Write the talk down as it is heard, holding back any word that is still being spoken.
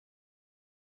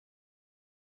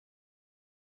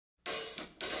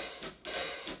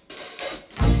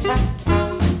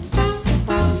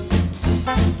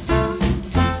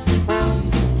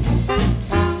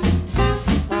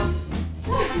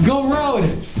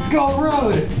Go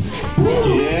road!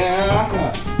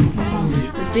 Yeah!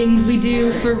 The things we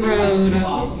do for road.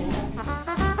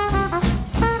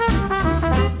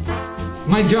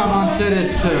 My job on set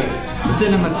is to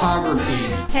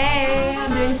cinematography. Hey,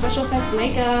 I'm doing special effects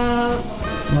makeup.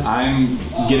 I'm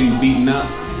getting beaten up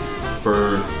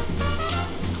for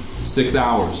 6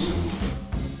 hours.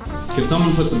 Can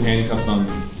someone put some handcuffs on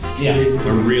me? Yeah. I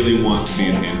really want to be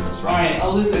in handcuffs right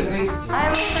Alright, Alyssa,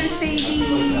 I'm first AD.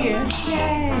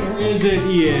 Yay! is it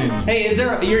Ian? Hey,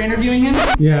 you're interviewing him?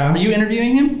 Yeah. Are you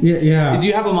interviewing him? Yeah. Do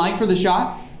you have a mic for the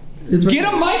shot? It's right,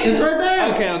 Get a mic! It's right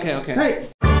there. Okay. Hey.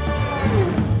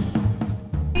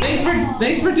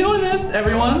 Thanks for doing this,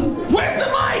 everyone. Where's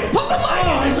the mic? Put the mic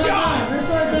in the shot! It's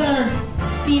right there.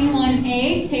 Scene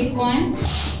 1A, take 1.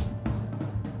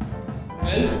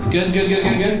 Good.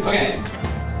 Okay.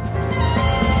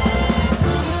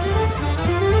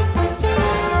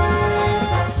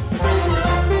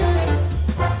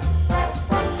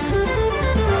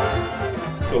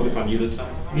 Focus on you this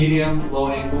time. Medium, low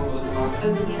angle,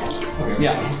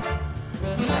 Yeah.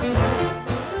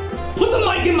 Put the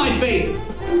mic in my face!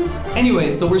 Anyway,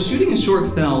 so we're shooting a short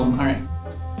film. All right.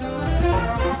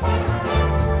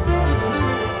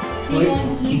 Scene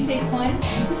 1E, take 1.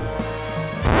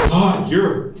 Ah,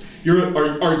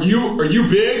 are you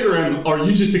big or are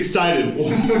you just excited?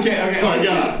 Okay. Oh my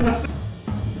god.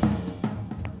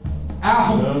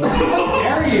 Ow! How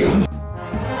dare you?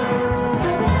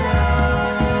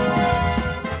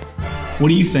 What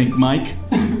do you think, Mike?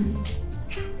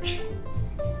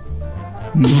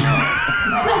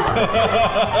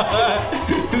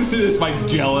 This Mike's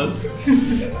jealous.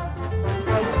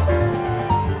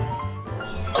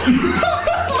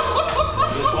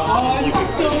 Oh,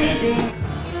 it's so good.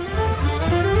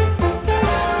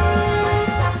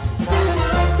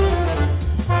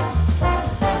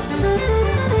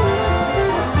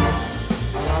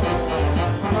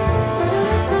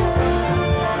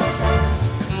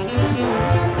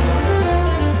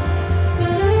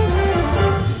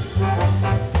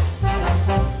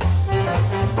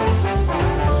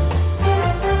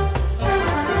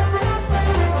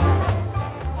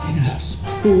 Yes,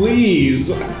 please.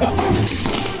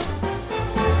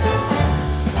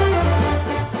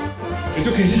 It's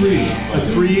okay, just breathe. Let's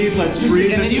breathe. Let's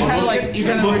breathe. And then you kind of like,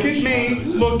 look at me.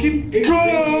 Look at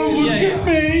go. Look at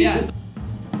me. Yeah.